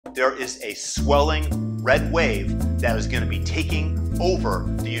there is a swelling red wave that is going to be taking over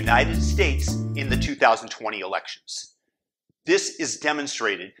the United States in the 2020 elections. This is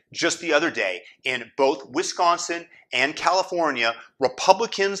demonstrated just the other day in both Wisconsin and California.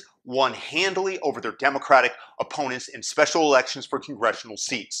 Republicans won handily over their Democratic opponents in special elections for congressional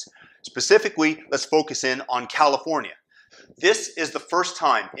seats. Specifically, let's focus in on California. This is the first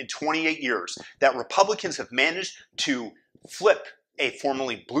time in 28 years that Republicans have managed to flip a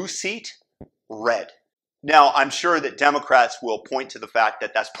formerly blue seat red. Now, I'm sure that Democrats will point to the fact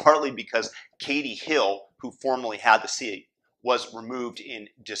that that's partly because Katie Hill, who formerly had the seat, was removed in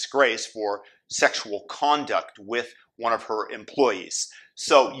disgrace for sexual conduct with one of her employees.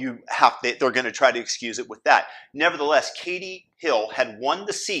 So they're going to try to excuse it with that. Nevertheless, Katie Hill had won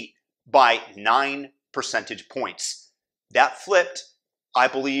the seat by 9 percentage points. That flipped. I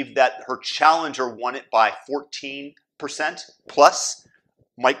believe that her challenger won it by 14% plus.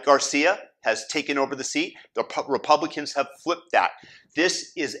 Mike Garcia has taken over the seat. The Republicans have flipped that.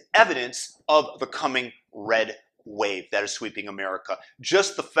 This is evidence of the coming red wave that is sweeping America.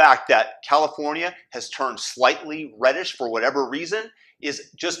 Just the fact that California has turned slightly reddish for whatever reason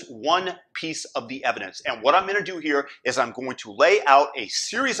is just one piece of the evidence. And what I'm going to do here is I'm going to lay out a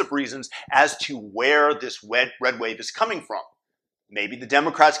series of reasons as to where this red wave is coming from. Maybe the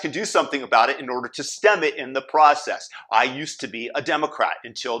Democrats can do something about it in order to stem it in the process. I used to be a Democrat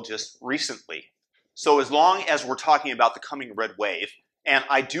until just recently. So as long as we're talking about the coming red wave, and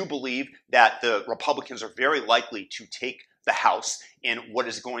I do believe that the Republicans are very likely to take the House in what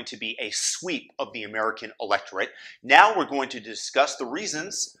is going to be a sweep of the American electorate. Now we're going to discuss the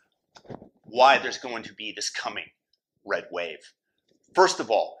reasons why there's going to be this coming red wave. First of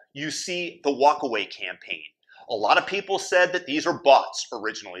all, you see the walkaway campaign. A lot of people said that these are bots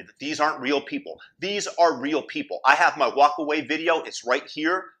originally, that these aren't real people. These are real people. I have my walkaway video. It's right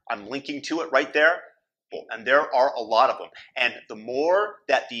here. I'm linking to it right there. And there are a lot of them. And the more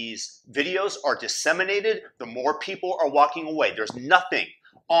that these videos are disseminated, the more people are walking away. There's nothing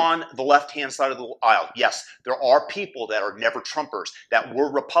on the left-hand side of the aisle. Yes, there are people that are never Trumpers, that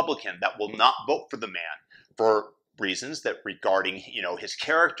were Republican, that will not vote for the man for reasons that regarding, his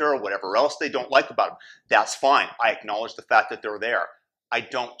character or whatever else they don't like about him. That's fine. I acknowledge the fact that they're there. I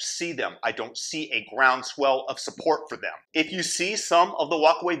don't see them. I don't see a groundswell of support for them. If you see some of the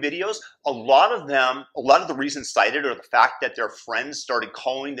walkaway videos, a lot of the reasons cited are the fact that their friends started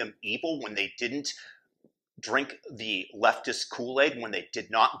calling them evil when they didn't drink the leftist kool-aid, when they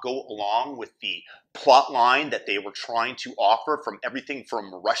did not go along with the plot line that they were trying to offer, from everything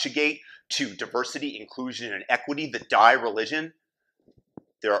from Russiagate to diversity, inclusion, and equity, the die religion.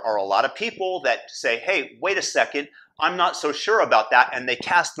 There are a lot of people that say, hey, wait a second, I'm not so sure about that, and they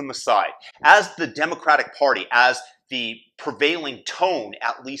cast them aside. As the Democratic Party, as the prevailing tone,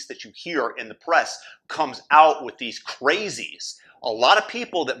 at least that you hear in the press, comes out with these crazies, a lot of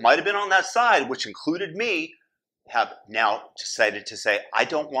people that might have been on that side, which included me, have now decided to say, I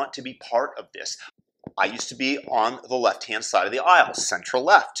don't want to be part of this. I used to be on the left-hand side of the aisle, center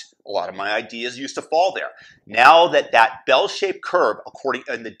left. A lot of my ideas used to fall there. Now that that bell-shaped curve,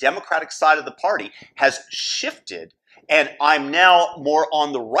 in the Democratic side of the party, has shifted, and I'm now more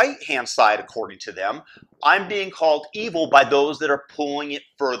on the right-hand side, according to them, I'm being called evil by those that are pulling it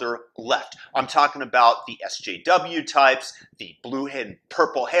further left. I'm talking about the SJW types, the blue and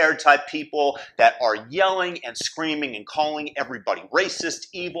purple hair type people that are yelling and screaming and calling everybody racist,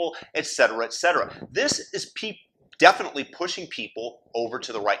 evil, etc., etc. This is definitely pushing people over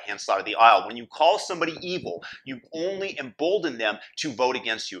to the right-hand side of the aisle. When you call somebody evil, you only embolden them to vote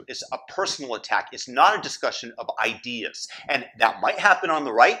against you. It's a personal attack. It's not a discussion of ideas. And that might happen on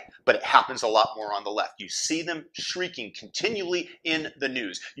the right, but it happens a lot more on the left. You see them shrieking continually in the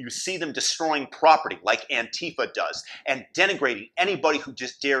news. You see them destroying property like Antifa does and denigrating anybody who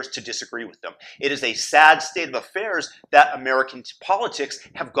just dares to disagree with them. It is a sad state of affairs that American politics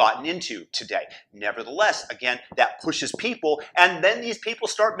have gotten into today. Nevertheless, again, that pushes people, and then these people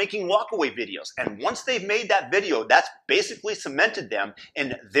start making walkaway videos. And once they've made that video, that's basically cemented them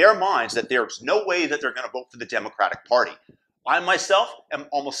in their minds that there's no way that they're going to vote for the Democratic Party. I myself am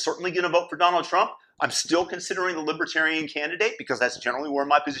almost certainly going to vote for Donald Trump. I'm still considering the Libertarian candidate because that's generally where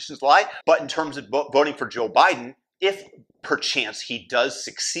my positions lie. But in terms of voting for Joe Biden, if perchance he does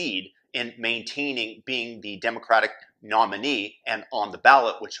succeed in maintaining being the Democratic nominee and on the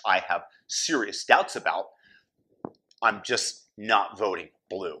ballot, which I have serious doubts about, I'm just not voting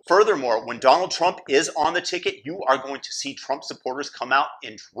blue. Furthermore, when Donald Trump is on the ticket, you are going to see Trump supporters come out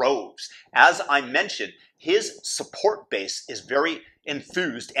in droves. As I mentioned, his support base is very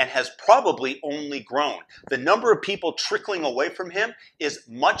enthused and has probably only grown. The number of people trickling away from him is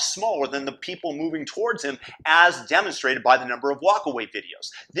much smaller than the people moving towards him, as demonstrated by the number of walkaway videos.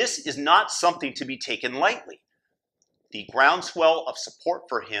 This is not something to be taken lightly. The groundswell of support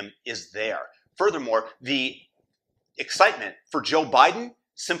for him is there. Furthermore, the excitement for Joe Biden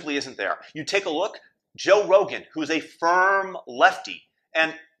simply isn't there. You take a look, Joe Rogan, who's a firm lefty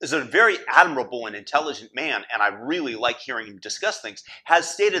and is a very admirable and intelligent man, and I really like hearing him discuss things, has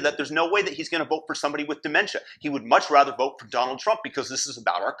stated that there's no way that he's going to vote for somebody with dementia. He would much rather vote for Donald Trump because this is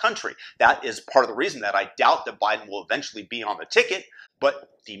about our country. That is part of the reason that I doubt that Biden will eventually be on the ticket, but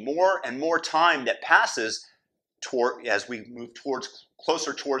the more and more time that passes as we move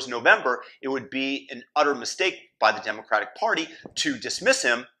closer towards November, it would be an utter mistake by the Democratic Party to dismiss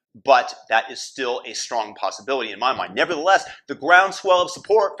him, but that is still a strong possibility in my mind. Nevertheless, the groundswell of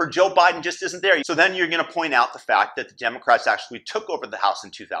support for Joe Biden just isn't there. So then you're going to point out the fact that the Democrats actually took over the House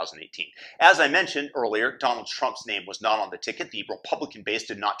in 2018. As I mentioned earlier, Donald Trump's name was not on the ticket. The Republican base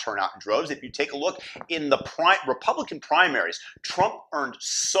did not turn out in droves. If you take a look in the Republican primaries, Trump earned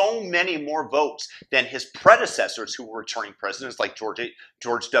so many more votes than his predecessors who were returning presidents like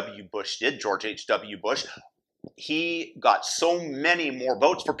George W. Bush did, George H.W. Bush. He got so many more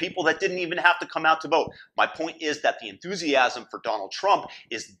votes for people that didn't even have to come out to vote. My point is that the enthusiasm for Donald Trump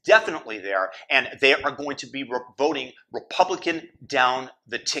is definitely there, and they are going to be voting Republican down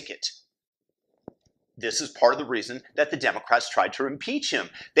the ticket. This is part of the reason that the Democrats tried to impeach him.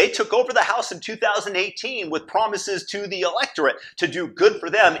 They took over the House in 2018 with promises to the electorate to do good for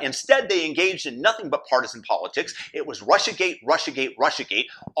them. Instead, they engaged in nothing but partisan politics. It was Russiagate, Russiagate, Russiagate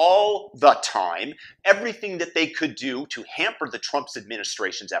all the time. Everything that they could do to hamper the Trump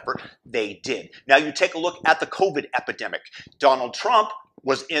administration's effort, they did. Now you take a look at the COVID epidemic. Donald Trump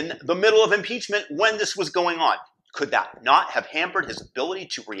was in the middle of impeachment when this was going on. Could that not have hampered his ability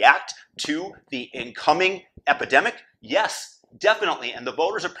to react to the incoming epidemic? Yes, definitely. And the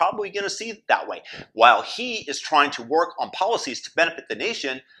voters are probably going to see it that way. While he is trying to work on policies to benefit the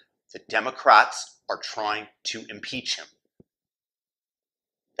nation, the Democrats are trying to impeach him.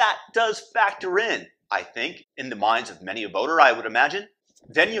 That does factor in, I think, in the minds of many a voter, I would imagine.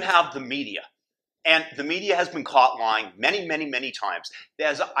 Then you have the media. And the media has been caught lying many, many, many times.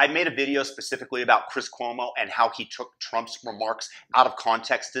 I made a video specifically about Chris Cuomo and how he took Trump's remarks out of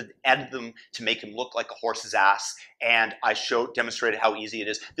context to edit them to make him look like a horse's ass. And I demonstrated how easy it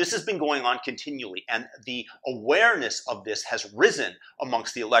is. This has been going on continually, and the awareness of this has risen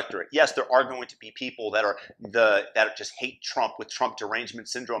amongst the electorate. Yes, there are going to be people that just hate Trump with Trump derangement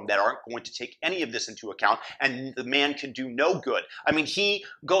syndrome that aren't going to take any of this into account, and the man can do no good. I mean, he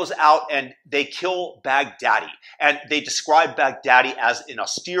goes out and they kill Baghdadi, and they describe Baghdadi as an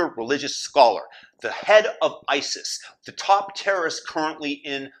austere religious scholar, the head of ISIS, the top terrorist currently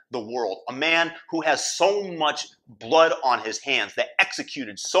in the world, a man who has so much blood on his hands, that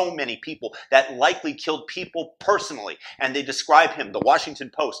executed so many people, that likely killed people personally. And they describe him, the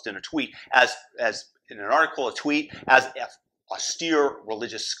Washington Post, in a tweet, as in an article, a tweet, as austere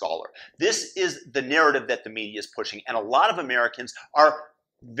religious scholar. This is the narrative that the media is pushing, and a lot of Americans are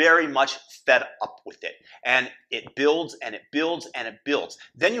very much fed up with it. And it builds and it builds and it builds.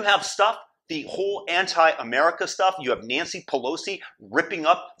 Then you have the whole anti-America stuff. You have Nancy Pelosi ripping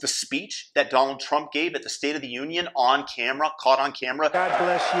up the speech that Donald Trump gave at the State of the Union on camera, caught on camera. God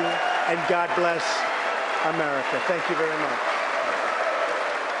bless you, and God bless America. Thank you very much.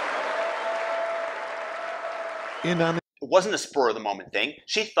 It wasn't a spur of the moment thing.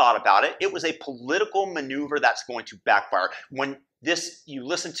 She thought about it. It was a political maneuver that's going to backfire. When you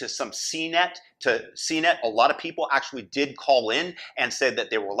listen to some CNET, a lot of people actually did call in and said that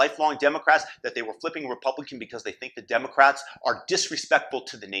they were lifelong Democrats, that they were flipping Republican because they think the Democrats are disrespectful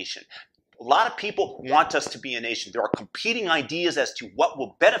to the nation. A lot of people want us to be a nation. There are competing ideas as to what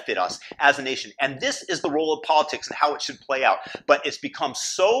will benefit us as a nation. And this is the role of politics and how it should play out. But it's become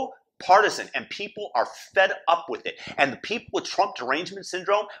so partisan, and people are fed up with it. And the people with Trump derangement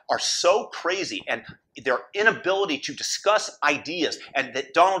syndrome are so crazy, and their inability to discuss ideas, and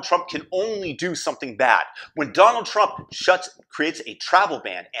that Donald Trump can only do something bad. When Donald Trump creates a travel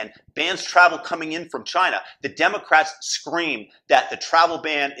ban and bans travel coming in from China, the Democrats scream that the travel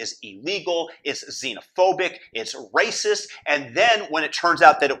ban is illegal, it's xenophobic, it's racist, and then when it turns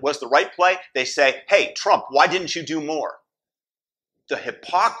out that it was the right play, they say, hey, Trump, why didn't you do more? The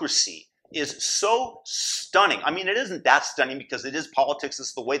hypocrisy is so stunning. I mean, it isn't that stunning because it is politics.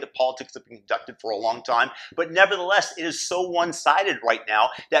 It's the way that politics have been conducted for a long time. But nevertheless, it is so one-sided right now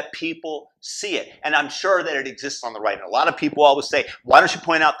that people see it. And I'm sure that it exists on the right. And a lot of people always say, why don't you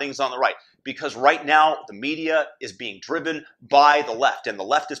point out things on the right? because right now the media is being driven by the left, and the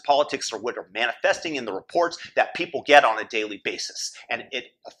leftist politics are what are manifesting in the reports that people get on a daily basis. And it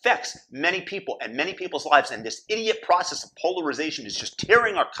affects many people and many people's lives, and this idiot process of polarization is just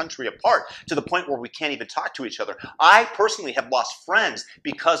tearing our country apart to the point where we can't even talk to each other. I personally have lost friends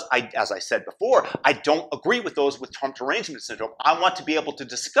because as I said before, I don't agree with those with Trump derangement syndrome. I want to be able to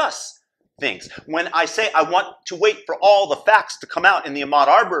discuss things. When I say I want to wait for all the facts to come out in the Ahmaud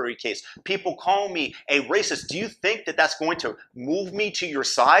Arbery case, people call me a racist. Do you think that that's going to move me to your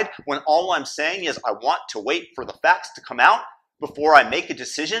side when all I'm saying is I want to wait for the facts to come out before I make a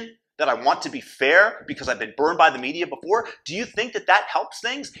decision? That I want to be fair because I've been burned by the media before? Do you think that that helps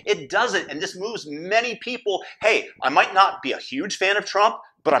things? It doesn't, and this moves many people. Hey, I might not be a huge fan of Trump,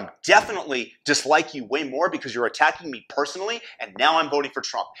 but I'm definitely dislike you way more because you're attacking me personally, and now I'm voting for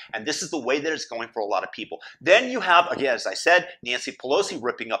Trump. And this is the way that it's going for a lot of people. Then you have, again, as I said, Nancy Pelosi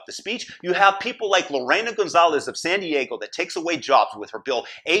ripping up the speech. You have people like Lorena Gonzalez of San Diego that takes away jobs with her bill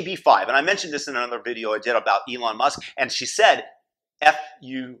AB 5. And I mentioned this in another video I did about Elon Musk, and she said,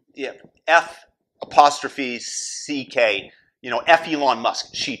 F apostrophe CK, F Elon Musk,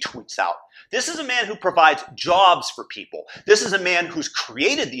 she tweets out. This is a man who provides jobs for people. This is a man who's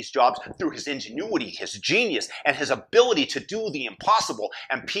created these jobs through his ingenuity, his genius, and his ability to do the impossible.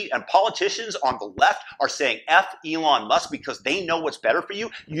 And politicians on the left are saying F Elon Musk because they know what's better for you.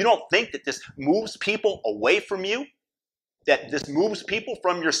 You don't think that this moves people away from you? That this moves people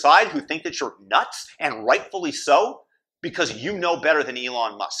from your side who think that you're nuts, and rightfully so? Because you know better than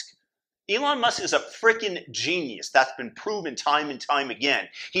Elon Musk. Elon Musk is a freaking genius. That's been proven time and time again.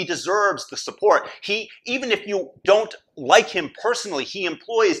 He deserves the support. Even if you don't like him personally, he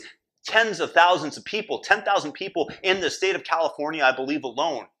employs tens of thousands of people, 10,000 people in the state of California, I believe,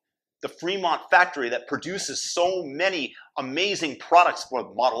 alone. The Fremont factory that produces so many amazing products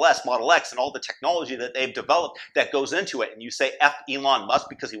for Model S, Model X, and all the technology that they've developed that goes into it. And you say F Elon Musk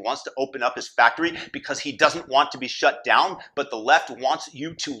because he wants to open up his factory because he doesn't want to be shut down, but the left wants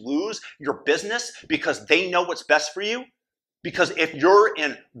you to lose your business because they know what's best for you? Because if you're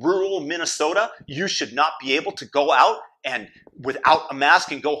in rural Minnesota, you should not be able to go out and without a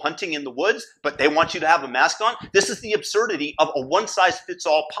mask and go hunting in the woods, but they want you to have a mask on. This is the absurdity of a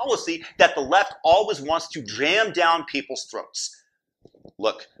one-size-fits-all policy that the left always wants to jam down people's throats.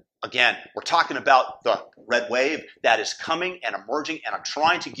 Look, again, we're talking about the red wave that is coming and emerging, and I'm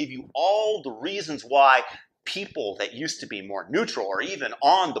trying to give you all the reasons why people that used to be more neutral or even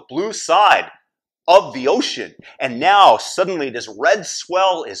on the blue side of the ocean, and now suddenly this red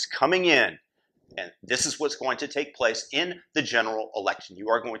swell is coming in. And this is what's going to take place in the general election. You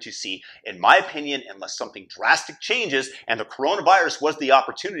are going to see, in my opinion, unless something drastic changes, and the coronavirus was the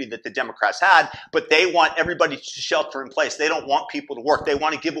opportunity that the Democrats had, but they want everybody to shelter in place. They don't want people to work. They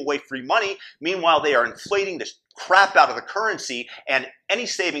want to give away free money. Meanwhile, they are inflating the crap out of the currency, and any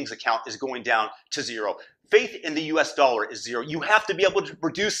savings account is going down to zero. Faith in the US dollar is zero. You have to be able to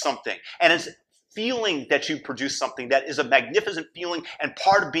produce something. And it's feeling that you produce something that is a magnificent feeling and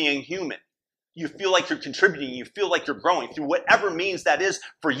part of being human. You feel like you're contributing, you feel like you're growing through whatever means that is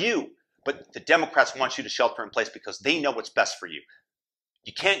for you. But the Democrats want you to shelter in place because they know what's best for you.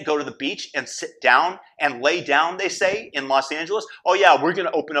 You can't go to the beach and sit down and lay down, they say, in Los Angeles. Oh yeah, we're going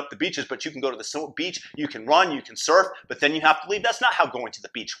to open up the beaches, but you can go to the beach, you can run, you can surf, but then you have to leave. That's not how going to the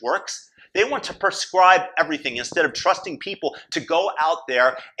beach works. They want to prescribe everything instead of trusting people to go out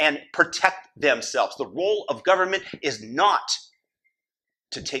there and protect themselves. The role of government is not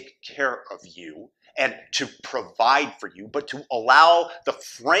to take care of you and to provide for you, but to allow the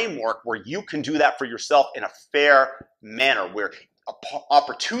framework where you can do that for yourself in a fair manner, where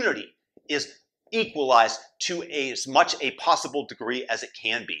opportunity is equalized to as much a possible degree as it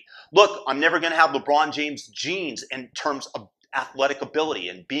can be. Look, I'm never going to have LeBron James genes in terms of athletic ability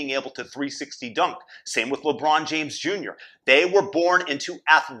and being able to 360 dunk. Same with LeBron James Jr. They were born into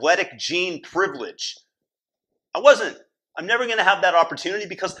athletic gene privilege. I wasn't. I'm never going to have that opportunity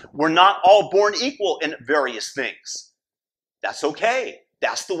because we're not all born equal in various things. That's okay.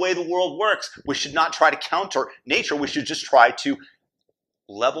 That's the way the world works. We should not try to counter nature. We should just try to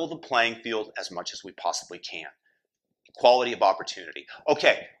level the playing field as much as we possibly can. Equality of opportunity.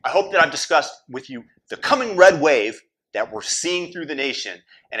 Okay, I hope that I've discussed with you the coming red wave that we're seeing through the nation.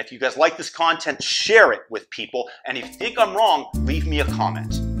 And if you guys like this content, share it with people. And if you think I'm wrong, leave me a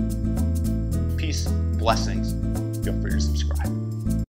comment. Peace, blessings. Feel free to subscribe.